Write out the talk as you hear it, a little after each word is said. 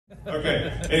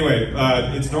Okay, anyway,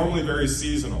 it's normally very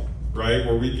seasonal, right?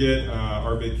 Where we get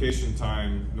our vacation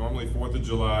time, normally 4th of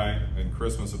July and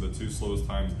Christmas are the two slowest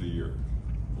times of the year.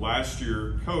 Last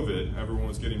year, COVID, everyone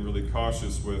was getting really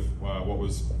cautious with what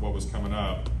was coming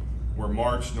up, where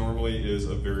March normally is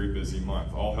a very busy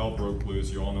month. All hell broke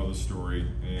loose, you all know the story,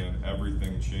 and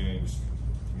everything changed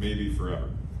maybe forever.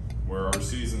 Where our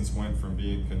seasons went from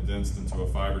being condensed into a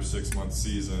 5 or 6 month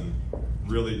season,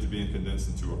 really to being condensed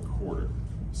into a quarter.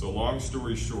 So long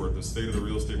story short, the state of the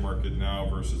real estate market now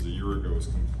versus a year ago is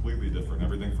completely different.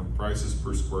 Everything from prices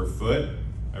per square foot,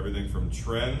 everything from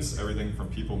trends, everything from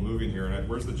people moving here. And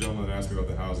where's the gentleman that asked me about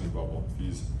the housing bubble? If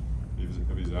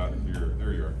he's out here,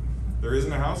 there you are. There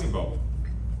isn't a housing bubble,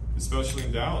 especially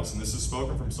in Dallas. And this is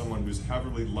spoken from someone who's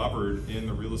heavily levered in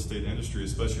the real estate industry,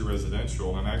 especially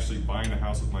residential. And I'm actually buying a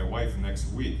house with my wife next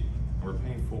week, and we're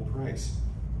paying full price,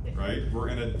 right? We're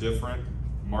in a different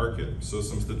market. So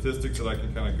some statistics that I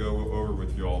can kind of go over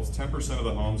with you all. It's 10% of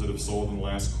the homes that have sold in the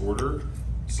last quarter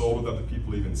sold without the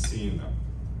people even seeing them.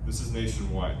 This is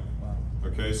nationwide.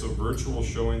 Okay, so virtual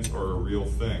showings are a real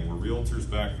thing. Where realtors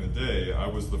back in the day, I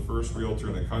was the first realtor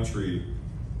in the country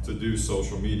to do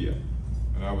social media.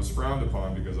 And I was frowned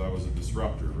upon because I was a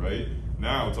disruptor, right?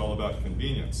 Now it's all about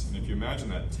convenience. And if you imagine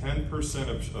that 10%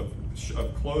 of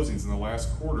closings in the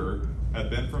last quarter have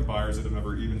been from buyers that have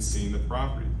never even seen the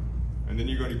property. And then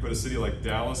you're going to put a city like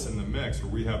Dallas in the mix where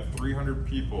we have 300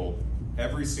 people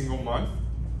every single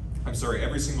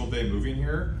day moving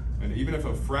here. And even if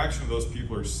a fraction of those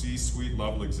people are C-suite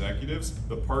level executives,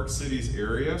 the Park Cities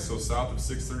area, so south of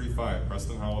 635,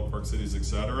 Preston Hollow, Park Cities,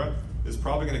 etc., is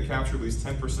probably going to capture at least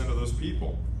 10% of those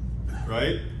people,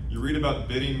 right? You read about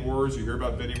bidding wars, you hear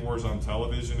about bidding wars on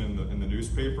television in the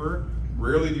newspaper.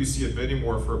 Rarely do you see a bidding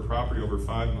war for a property over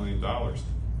 $5 million,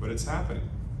 but it's happening.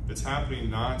 It's happening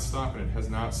nonstop and it has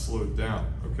not slowed down,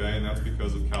 okay? And that's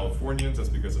because of Californians, that's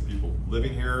because of people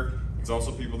living here. It's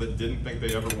also people that didn't think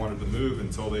they ever wanted to move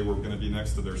until they were going to be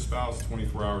next to their spouse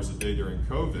 24 hours a day during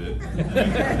COVID.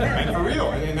 And for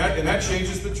real, and that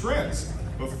changes the trends.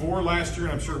 Before last year,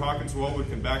 and I'm sure Hawkins Wellwood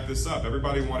can back this up,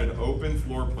 everybody wanted open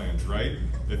floor plans, right?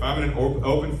 If I'm in an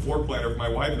open floor plan, or if my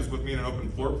wife is with me in an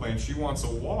open floor plan, she wants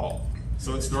a wall.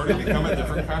 So it started to become a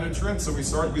different kind of trend. So we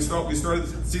started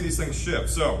to see these things shift.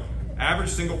 So average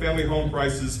single family home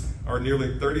prices are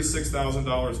nearly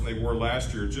 $36,000 than they were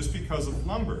last year just because of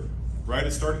lumber, right?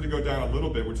 It's starting to go down a little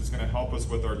bit, which is going to help us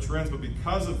with our trends. But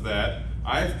because of that,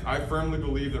 I firmly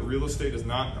believe that real estate is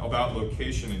not about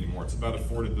location anymore. It's about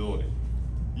affordability.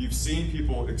 You've seen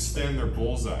people extend their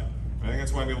bullseye. And I think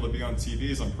that's why I'm able to be on TV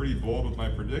is I'm pretty bold with my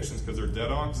predictions because they're dead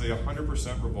on, because they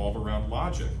 100% revolve around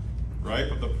logic. Right?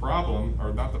 But the problem,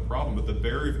 or not the problem, but the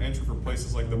barrier of entry for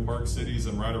places like the Park Cities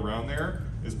and right around there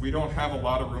is we don't have a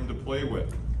lot of room to play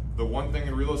with. The one thing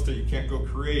in real estate you can't go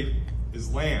create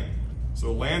is land.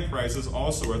 So land prices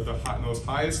also are at the most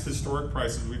highest historic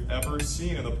prices we've ever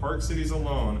seen in the Park Cities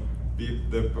alone.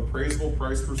 The appraisable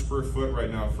price per square foot right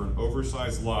now for an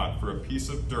oversized lot for a piece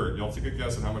of dirt, y'all take a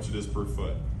guess at how much it is per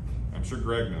foot. I'm sure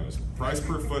Greg knows. Price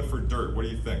per foot for dirt, what do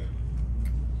you think?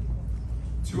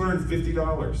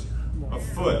 $250 a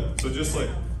foot. So just like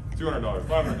 $200,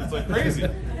 $500, it's like crazy,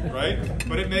 right?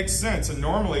 But it makes sense. And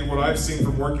normally what I've seen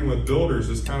from working with builders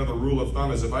is kind of the rule of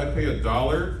thumb is if I pay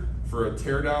 $1 for a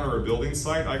tear down or a building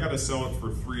site, I got to sell it for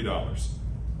 $3.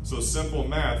 So simple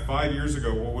math, 5 years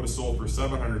ago, what would have sold for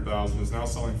 $700,000 is now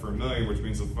selling for $1 million, which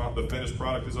means the finished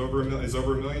product is over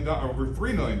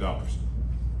 $3 million.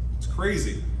 It's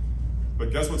crazy.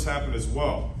 But guess what's happened as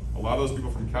well? A lot of those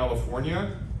people from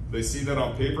California, they see that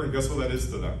on paper, and guess what that is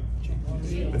to them?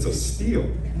 It's a steal.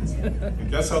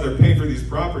 And guess how they're paying for these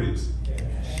properties?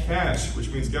 Cash, which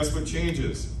means guess what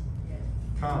changes?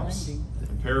 Comps,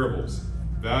 comparables,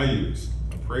 values,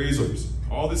 appraisals.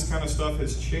 All this kind of stuff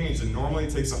has changed, and normally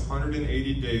it takes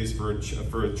 180 days for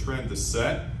a trend to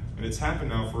set, and it's happened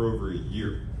now for over a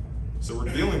year. So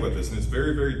we're dealing with this, and it's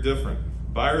very, very different.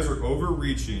 Buyers are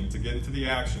overreaching to get into the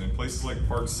action in places like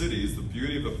Park Cities. The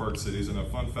beauty of the Park Cities, and a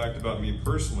fun fact about me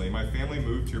personally, my family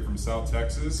moved here from South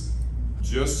Texas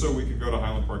just so we could go to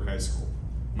Highland Park High School.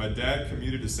 My dad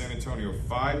commuted to San Antonio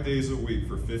 5 days a week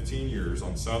for 15 years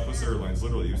on Southwest Airlines.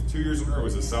 Literally, he was 2 years in a row. He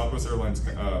was a Southwest Airlines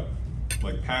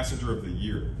like passenger of the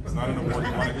year. It's not an award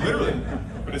you want, literally.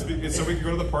 But it's so we can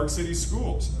go to the Park City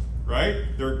schools,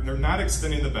 right? They're not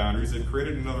extending the boundaries. They've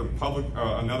created another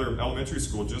another elementary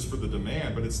school just for the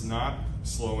demand, but it's not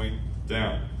slowing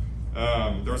down.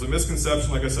 There was a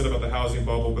misconception, like I said, about the housing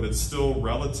bubble, but it's still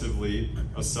relatively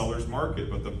a seller's market.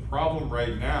 But the problem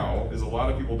right now is a lot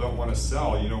of people don't want to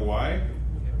sell. You know why?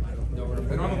 They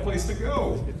don't have a place to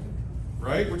go,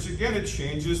 right? Which again, it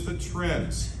changes the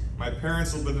trends. My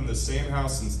parents have lived in the same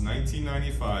house since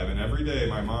 1995, and every day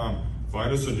my mom,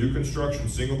 find us a new construction,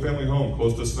 single-family home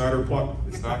close to Snyder Plot.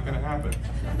 It's not going to happen,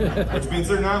 which means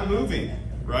they're not moving,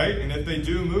 right? And if they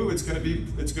do move, it's going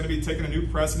to be taking a new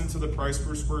precedent to the price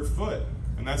per square foot.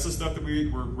 And that's the stuff that we're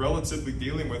relatively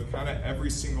dealing with kind of every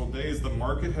single day. Is the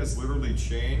market has literally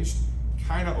changed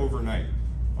kind of overnight.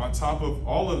 On top of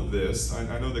all of this,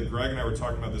 I know that Greg and I were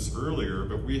talking about this earlier,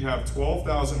 but we have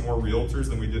 12,000 more realtors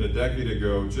than we did a decade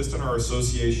ago just in our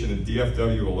association in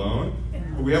DFW alone.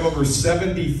 But we have over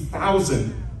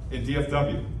 70,000 in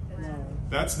DFW.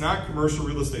 That's not commercial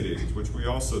real estate agents, which we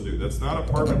also do. That's not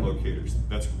apartment locators.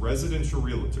 That's residential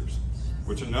realtors.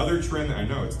 Which another trend, I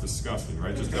know it's disgusting,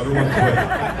 right? Just everyone quit.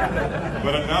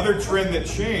 But another trend that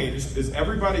changed is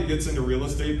everybody gets into real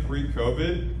estate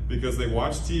pre-COVID because they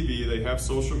watch TV, they have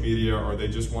social media, or they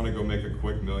just want to go make a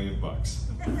quick $1 million,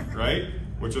 right?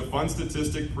 Which a fun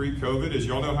statistic pre-COVID is,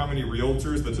 y'all know how many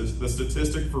realtors, the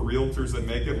statistic for realtors that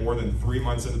make it more than 3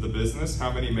 months into the business,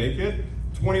 how many make it?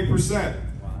 20%.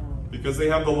 Because they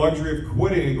have the luxury of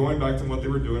quitting and going back to what they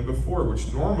were doing before,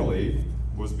 which normally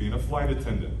was being a flight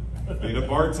attendant. Being a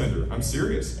bartender, I'm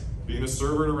serious. Being a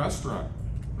server at a restaurant,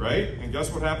 right? And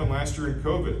guess what happened last year in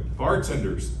COVID?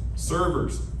 Bartenders,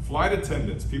 servers, flight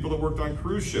attendants, people that worked on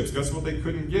cruise ships, guess what they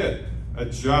couldn't get? A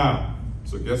job.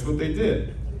 So guess what they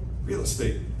did? Real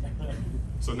estate.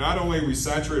 So not only are we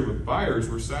saturated with buyers,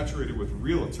 we're saturated with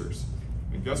realtors.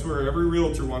 And guess where every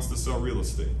realtor wants to sell real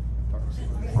estate?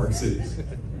 Park cities,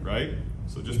 right?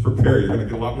 So just prepare, you're going to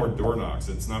get a lot more door knocks.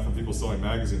 It's not from people selling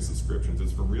magazine subscriptions,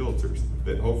 it's from realtors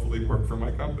that hopefully work for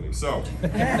my company. So,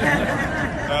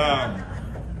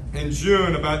 in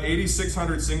June, about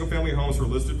 8,600 single-family homes were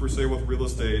listed for sale with real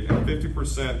estate, and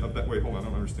 50% of that, wait, hold on, I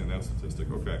don't understand that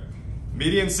statistic, okay.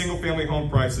 Median single-family home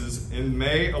prices in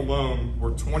May alone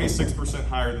were 26%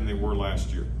 higher than they were last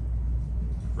year,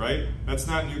 right? That's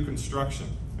not new construction.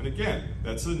 And again,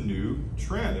 that's a new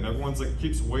trend, and everyone's like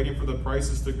keeps waiting for the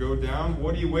prices to go down.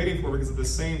 What are you waiting for? Because at the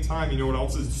same time, you know what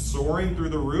else is soaring through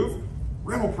the roof?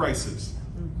 Rental prices.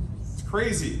 It's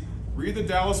crazy. Read the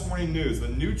Dallas Morning News. The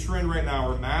new trend right now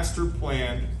are master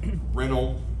planned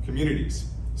rental communities.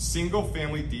 Single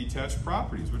family detached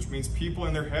properties, which means people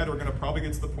in their head are gonna probably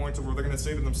get to the point where they're gonna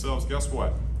say to themselves, guess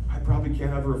what? I probably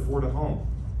can't ever afford a home.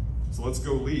 So let's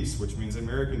go lease, which means the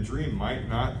American dream might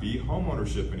not be home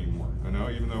ownership anymore. I know,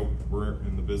 even though we're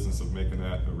in the business of making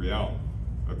that a reality,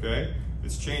 okay?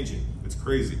 It's changing, it's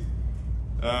crazy.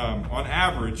 On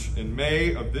average, in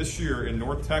May of this year in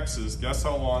North Texas, guess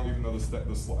how long, even though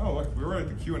oh look, we were at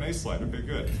the Q&A slide, okay,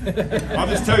 good. I'll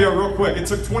just tell you real quick, it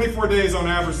took 24 days on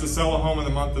average to sell a home in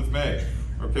the month of May.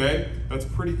 Okay, that's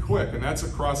pretty quick, and that's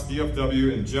across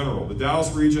DFW in general. The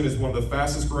Dallas region is one of the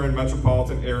fastest growing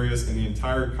metropolitan areas in the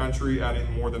entire country, adding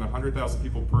more than 100,000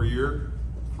 people per year.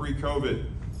 Pre-COVID,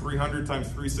 300 times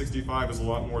 365 is a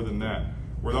lot more than that.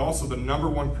 We're also the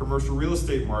 #1 commercial real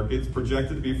estate market. It's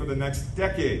projected to be for the next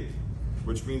decade,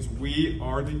 which means we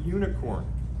are the unicorn.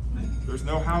 There's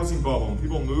no housing bubble. When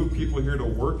people move people here to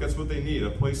work, that's what they need, a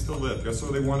place to live. Guess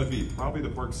where they want to be? Probably the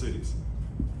Park Cities,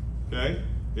 okay?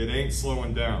 It ain't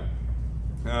slowing down.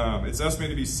 It's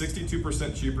estimated to be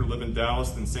 62% cheaper to live in Dallas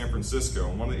than San Francisco.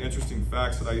 And one of the interesting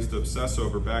facts that I used to obsess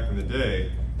over back in the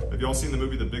day, have y'all seen the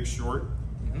movie The Big Short?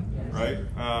 Right?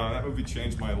 That movie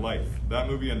changed my life. That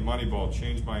movie and Moneyball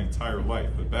changed my entire life.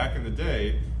 But back in the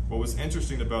day, what was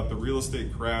interesting about the real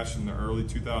estate crash in the early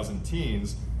 2000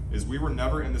 teens is we were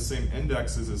never in the same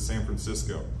indexes as San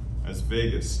Francisco, as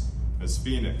Vegas, as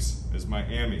Phoenix, as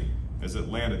Miami, as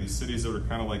Atlanta, these cities that are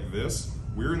kind of like this.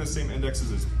 We're in the same indexes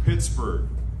as Pittsburgh,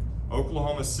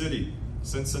 Oklahoma City,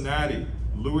 Cincinnati,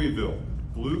 Louisville,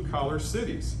 blue-collar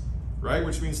cities, right?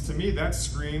 Which means to me that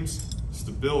screams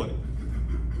stability.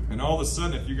 And all of a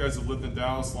sudden, if you guys have lived in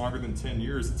Dallas longer than 10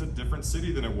 years, it's a different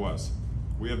city than it was.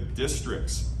 We have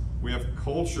districts, we have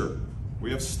culture,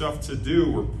 we have stuff to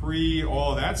do. We're pre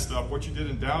all of that stuff. What you did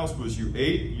in Dallas was you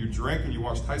ate, you drank, and you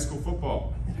watched high school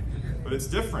football. But it's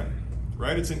different,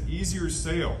 right? It's an easier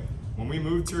sale. When we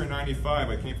moved here in '95,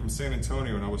 I came from San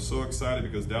Antonio, and I was so excited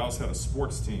because Dallas had a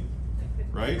sports team,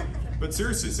 right? But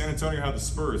seriously, San Antonio had the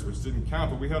Spurs, which didn't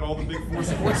count, but we had all the big 4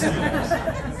 sports teams.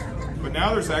 But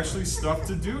now there's actually stuff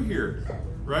to do here,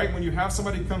 right? When you have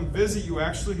somebody come visit, you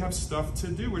actually have stuff to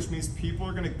do, which means people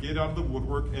are going to get out of the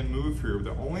woodwork and move here.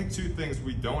 The only 2 things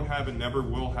we don't have and never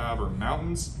will have are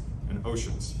mountains and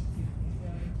oceans.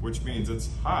 which means it's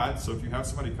hot, so if you have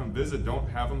somebody come visit, don't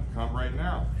have them come right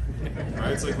now,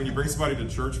 right? It's like when you bring somebody to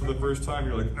church for the first time,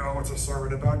 you're like, no, it's a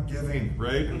sermon about giving,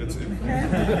 right? And it's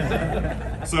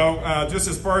so just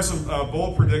as far as some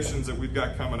bold predictions that we've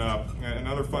got coming up,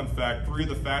 another fun fact, 3 of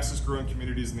the fastest growing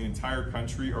communities in the entire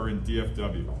country are in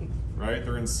DFW, right?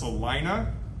 They're in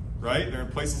Salina, right? They're in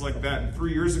places like that. And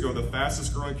 3 years ago, the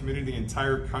fastest growing community in the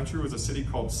entire country was a city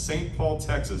called St. Paul,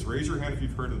 Texas. Raise your hand if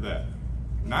you've heard of that.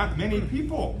 Not many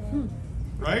people,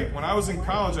 right? When I was in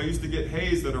college, I used to get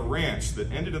hazed at a ranch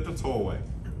that ended at the tollway.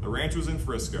 The ranch was in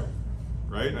Frisco,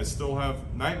 right? And I still have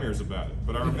nightmares about it,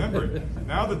 but I remember it.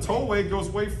 Now the tollway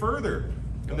goes way further.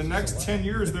 In the next 10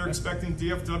 years, they're expecting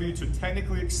DFW to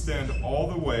technically extend all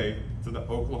the way to the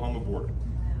Oklahoma border,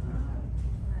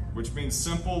 which means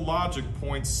simple logic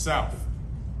points south.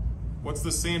 What's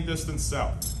the same distance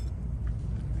south?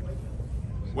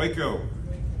 Waco,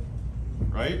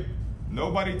 right?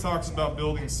 Nobody talks about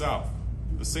building south.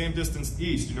 The same distance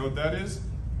east, you know what that is?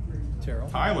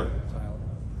 Tyler.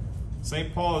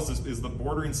 St. Paul is the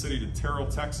bordering city to Terrell,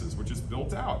 Texas, which is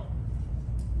built out.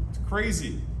 It's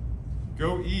crazy.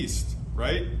 Go east,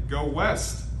 right? Go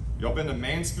west. Y'all been to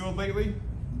Mansfield lately?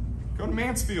 Go to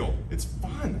Mansfield. It's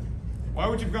fun. Why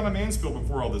would you have gone to Mansfield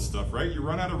before all this stuff, right? You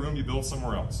run out of room, you build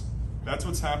somewhere else. That's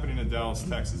what's happening in Dallas,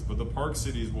 Texas. But the park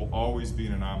cities will always be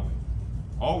an anomaly.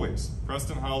 Always.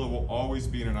 Preston Hollow will always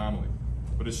be an anomaly.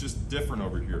 But it's just different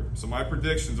over here. So my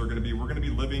predictions are going to be, we're going to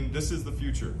be living, this is the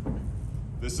future.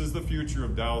 This is the future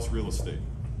of Dallas real estate.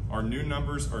 Our new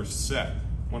numbers are set.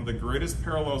 One of the greatest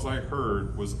parallels I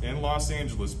heard was in Los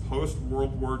Angeles,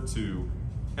 post-World War II,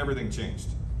 everything changed.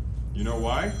 You know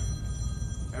why?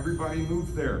 Everybody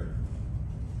moved there.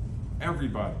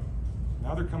 Everybody.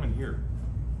 Now they're coming here.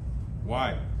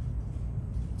 Why?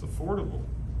 It's affordable.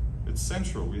 It's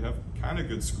central. We have kind of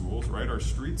good schools, right? Our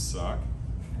streets suck,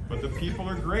 but the people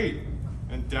are great.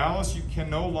 In Dallas, you can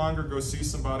no longer go see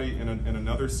somebody in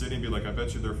another city and be like, I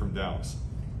bet you they're from Dallas.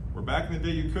 Where back in the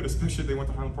day you could, especially if they went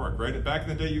to Highland Park, right? Back in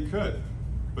the day you could.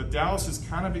 But Dallas is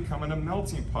kind of becoming a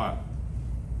melting pot.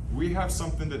 We have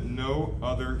something that no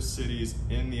other cities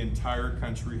in the entire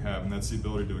country have, and that's the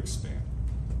ability to expand.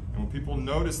 And when people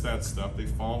notice that stuff, they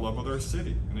fall in love with our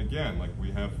city. And again, like,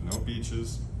 we have no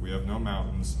beaches, we have no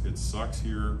mountains. It sucks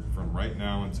here from right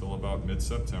now until about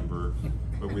mid-September,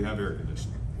 but we have air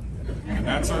conditioning. And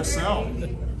that's our sell.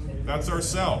 That's our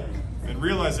sell. And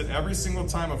realize that every single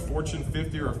time a Fortune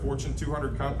 50 or a Fortune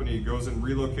 200 company goes and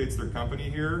relocates their company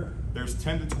here, there's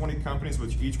 10 to 20 companies,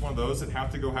 which each one of those that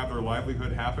have to go have their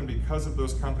livelihood happen because of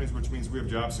those companies, which means we have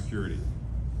job security.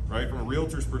 Right? From a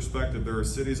realtor's perspective, there are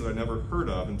cities that I never heard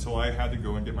of until I had to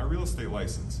go and get my real estate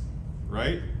license,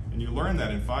 right? And you learn that.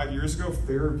 And 5 years ago,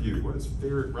 Fairview. What is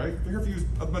Fairview, right? Fairview's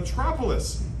a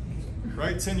metropolis,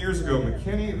 right? 10 years ago,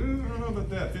 McKinney, I don't know about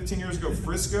that. 15 years ago,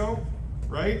 Frisco,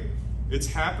 right? It's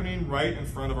happening right in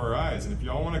front of our eyes. And if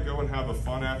y'all want to go and have a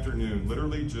fun afternoon,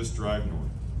 literally just drive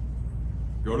north.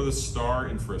 Go to the Star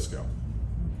in Frisco.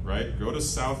 Right? Go to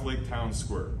South Lake Town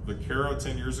Square. The Caro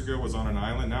 10 years ago was on an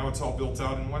island. Now it's all built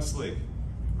out in Westlake.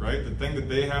 Right? The thing that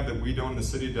they have that we don't in the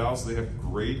city of Dallas, they have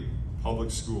great public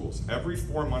schools. Every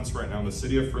 4 months right now in the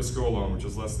city of Frisco alone, which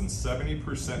is less than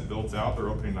 70% built out, they're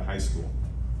opening the high school.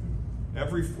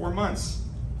 Every 4 months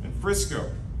in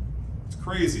Frisco. It's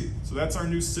crazy. So that's our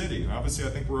new city. And obviously I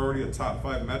think we're already a top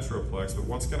 5 metroplex, but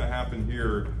what's going to happen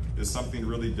here is something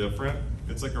really different.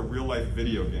 It's like a real life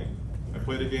video game. I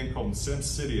played a game called Sim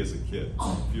City as a kid.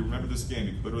 If you remember this game,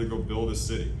 you could literally go build a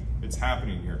city. It's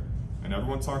happening here. And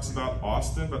everyone talks about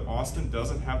Austin, but Austin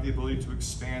doesn't have the ability to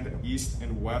expand east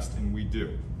and west, and we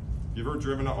do. You've ever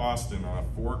driven to Austin on a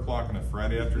 4 o'clock on a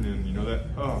Friday afternoon, you know that,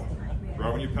 oh,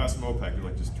 right when you pass Mopac, you're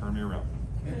like, just turn me around.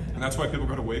 And that's why people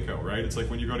go to Waco, right? It's like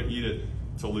when you go to eat at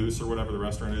Toulouse or whatever the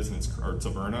restaurant is, and or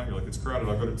Taverna, you're like, it's crowded,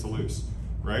 I'll go to Toulouse,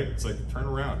 right? It's like, turn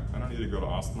around. I don't need to go to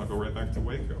Austin, I'll go right back to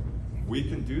Waco. We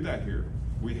can do that here.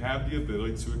 We have the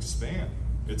ability to expand.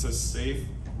 It's a safe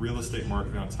real estate market.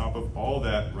 And on top of all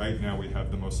that, right now we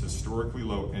have the most historically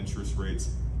low interest rates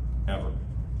ever.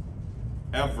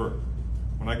 Ever.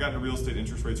 When I got into real estate,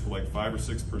 interest rates were like 5 or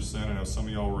 6%. I know some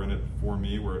of y'all were in it before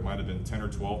me where it might have been 10 or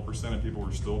 12% and people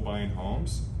were still buying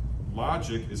homes.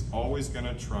 Logic is always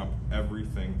gonna trump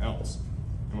everything else.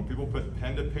 And when people put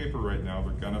pen to paper right now,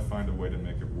 they're gonna find a way to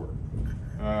make it work.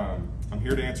 I'm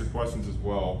here to answer questions as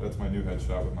well. That's my new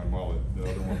headshot with my mullet. The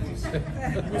other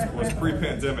one was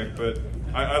pre-pandemic, but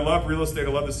I love real estate.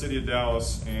 I love the city of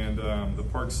Dallas, and the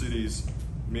park cities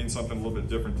mean something a little bit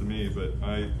different to me, but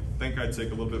I think I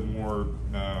take a little bit more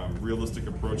realistic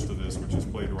approach to this, which has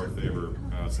played to our favor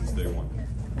since day one.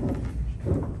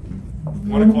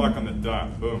 1 o'clock on the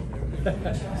dot, boom.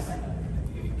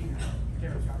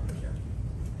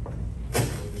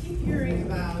 hearing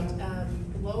about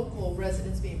local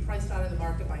residents being priced out of the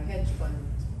market by hedge fund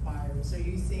buyers. Are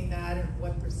you seeing that, and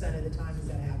what % of the time does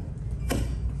that happen?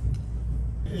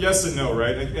 Yes and no,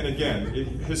 right? And again,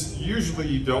 usually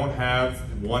you don't have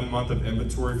 1 month of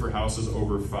inventory for houses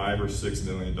over $5 or $6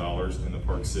 million in the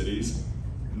Park Cities.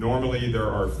 Normally there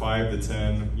are 5 to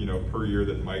 10, per year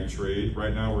that might trade.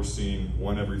 Right now we're seeing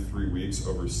 1 every 3 weeks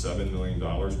over $7 million,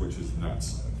 which is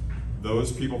nuts.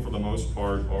 Those people, for the most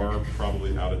part, are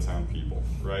probably out-of-town people,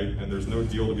 right? And there's no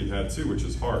deal to be had too, which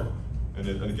is hard. And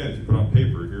again, if you put on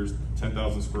paper, here's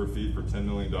 10,000 square feet for $10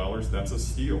 million, that's a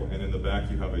steal. And in the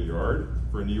back you have a yard.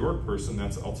 For a New York person,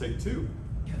 I'll take 2,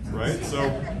 right?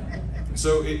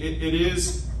 So it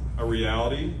is a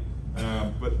reality,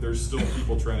 but there's still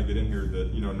people trying to get in here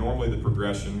that, normally the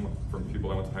progression from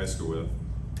people I went to high school with,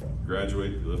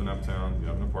 graduate, you live in uptown, you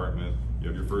have an apartment, you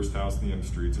have your first house in the M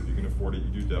streets. If you can afford it,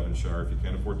 you do Devonshire. If you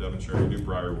can't afford Devonshire, you do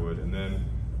Briarwood. And then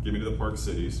get me to the Park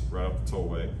Cities, right off the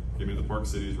tollway. Get me to the Park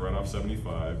Cities, right off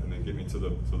 75, and then get me to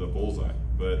the bullseye.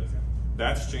 But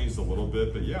that's changed a little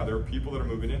bit. But yeah, there are people that are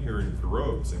moving in here in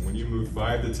droves. And when you move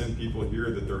 5 to 10 people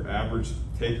here that their average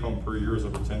take home per year is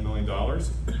over $10 million,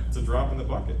 it's a drop in the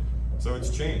bucket. So it's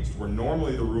changed. Where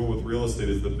normally the rule with real estate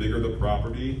is the bigger the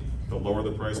property, the lower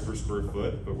the price per square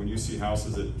foot. But when you see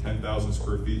houses at 10,000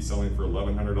 square feet selling for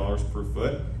 $1,100 per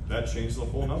foot, that changes a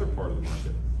whole other part of the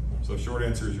market. So short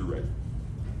answer is you're right.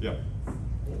 Yeah.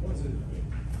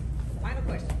 Final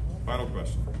question. Final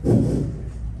question.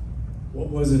 What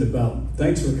was it about?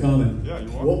 Thanks for coming. Yeah, you're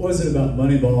welcome. What was it about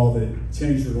Moneyball that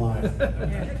changed your life?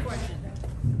 Yeah, good question.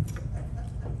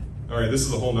 All right, this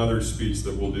is a whole nother speech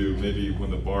that we'll do maybe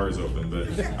when the bar is open, but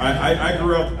I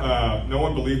grew up, no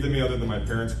one believed in me other than my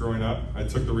parents growing up. I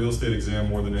took the real estate exam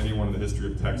more than anyone in the history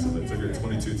of Texas. I took it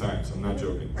 22 times. I'm not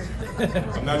joking.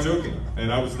 I'm not joking.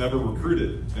 And I was never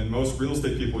recruited. And most real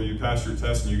estate people, you pass your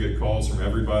test and you get calls from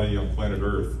everybody on planet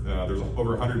Earth. There's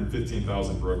over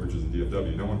 115,000 brokerages in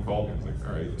DFW. No one called me. I was like,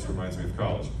 all right, this reminds me of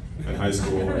college and high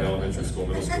school and elementary school,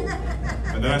 middle school.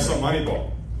 And then I saw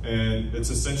Moneyball. And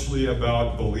it's essentially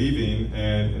about believing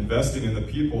and investing in the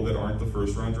people that aren't the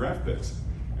first round draft picks.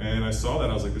 And I saw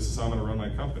that, I was like, this is how I'm gonna run my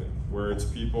company. Where it's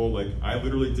people, like, I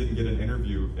literally didn't get an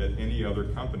interview at any other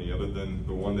company other than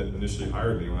the one that initially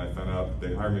hired me when I found out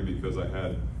they hired me because I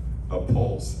had a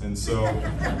pulse. And so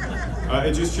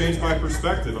it just changed my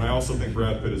perspective. And I also think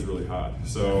Brad Pitt is really hot.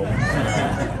 So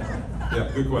yeah,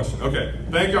 good question. Okay,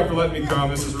 thank y'all for letting me come.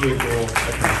 This is really cool. I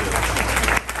appreciate it.